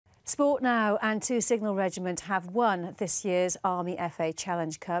Sport now, and two Signal Regiment have won this year's Army FA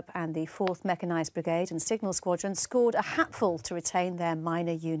Challenge Cup, and the 4th Mechanised Brigade and Signal Squadron scored a hatful to retain their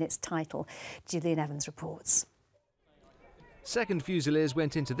minor units title. Julian Evans reports. Second Fusiliers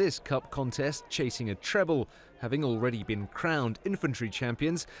went into this cup contest chasing a treble, having already been crowned Infantry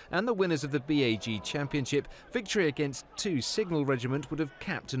Champions and the winners of the BAG Championship. Victory against 2 Signal Regiment would have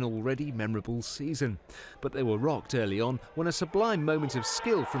capped an already memorable season. But they were rocked early on when a sublime moment of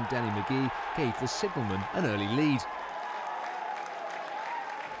skill from Danny McGhee gave the signalmen an early lead.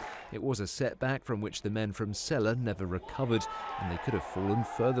 It was a setback from which the men from Celle never recovered, and they could have fallen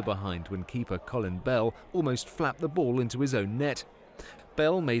further behind when keeper Colin Bell almost flapped the ball into his own net.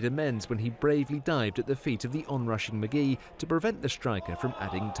 Bell made amends when he bravely dived at the feet of the onrushing McGhee to prevent the striker from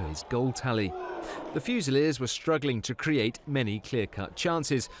adding to his goal tally. The Fusiliers were struggling to create many clear-cut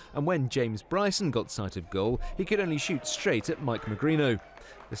chances, and when James Bryson got sight of goal, he could only shoot straight at Mike Magrino.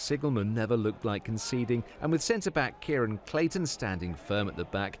 The signalman never looked like conceding, and with centre-back Kieran Clayton standing firm at the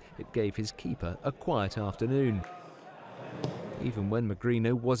back, it gave his keeper a quiet afternoon. Even when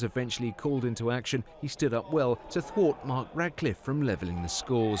Magrino was eventually called into action, he stood up well to thwart Mark Radcliffe from levelling the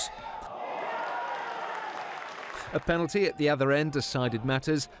scores. A penalty at the other end decided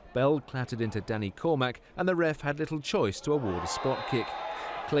matters. Bell clattered into Danny Cormack, and the ref had little choice to award a spot kick.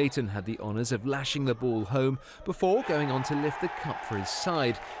 Clayton had the honours of lashing the ball home before going on to lift the cup for his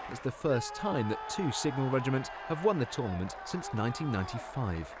side. It's the first time that 2 Signal Regiments have won the tournament since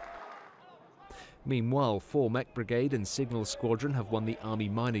 1995. Meanwhile, 4 Mech Brigade and Signal Squadron have won the Army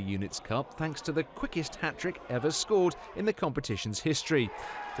Minor Units Cup thanks to the quickest hat-trick ever scored in the competition's history.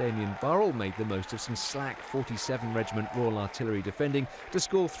 Damien Burrell made the most of some slack 47 Regiment Royal Artillery defending to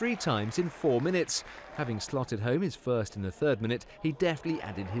score 3 times in 4 minutes. Having slotted home his first in the 3rd minute, he deftly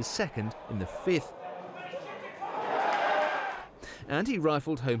added his second in the 5th. And he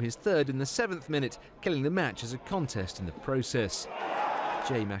rifled home his 3rd in the 7th minute, killing the match as a contest in the process.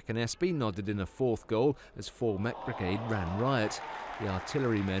 J. Mechanised nodded in a 4th goal as 4 Mech Brigade ran riot. The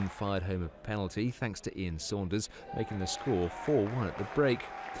artillerymen fired home a penalty thanks to Ian Saunders, making the score 4-1 at the break.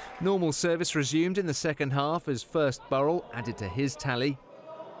 Normal service resumed in the second half as 1st Burrell added to his tally.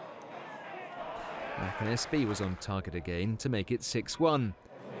 Mechanised was on target again to make it 6-1.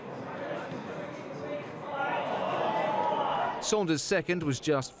 Saunders' second was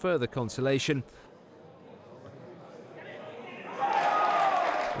just further consolation.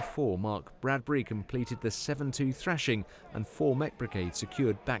 Before Mark Bradbury completed the 7-2 thrashing, and 4 Mech Brigade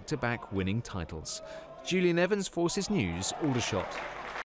secured back-to-back winning titles. Julian Evans, Forces News, Aldershot.